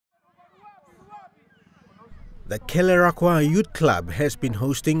The Kelerakwa Youth Club has been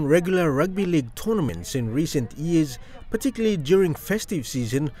hosting regular rugby league tournaments in recent years, particularly during festive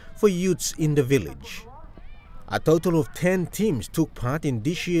season for youths in the village. A total of 10 teams took part in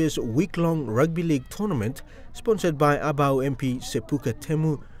this year's week-long rugby league tournament sponsored by Abau MP Sepuka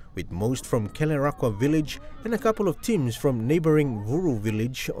Temu, with most from Kelerakwa village and a couple of teams from neighboring Vuru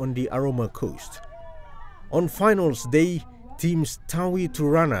village on the Aroma coast. On finals day, teams Tawi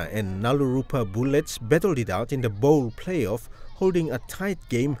Turana and Nalurupa Bullets battled it out in the bowl playoff, holding a tight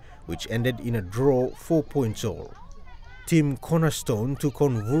game which ended in a draw 4 points all. Team Cornerstone took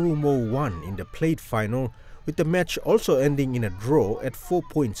on Vurumo 1 in the plate final, with the match also ending in a draw at 4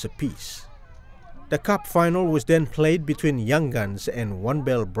 points apiece. The cup final was then played between Young Guns and One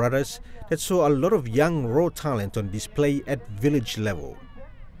Bell Brothers that saw a lot of young raw talent on display at village level.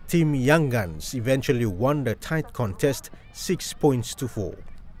 Team Young Guns eventually won the tight contest 6 points to 4.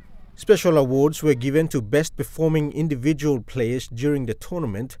 Special awards were given to best performing individual players during the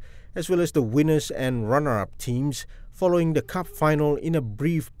tournament, as well as the winners and runner-up teams following the cup final in a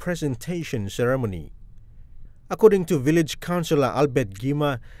brief presentation ceremony. According to Village Councilor Albert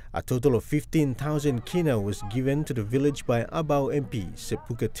Gima, a total of 15,000 kina was given to the village by Abau MP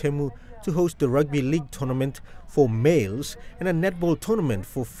Sepuka Temu to host the rugby league tournament for males and a netball tournament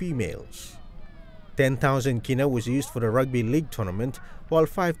for females. 10,000 kina was used for the rugby league tournament, while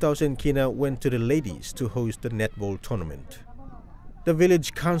 5,000 kina went to the ladies to host the netball tournament. The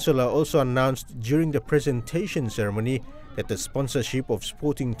village councillor also announced during the presentation ceremony that the sponsorship of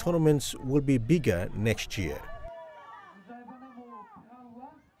sporting tournaments will be bigger next year.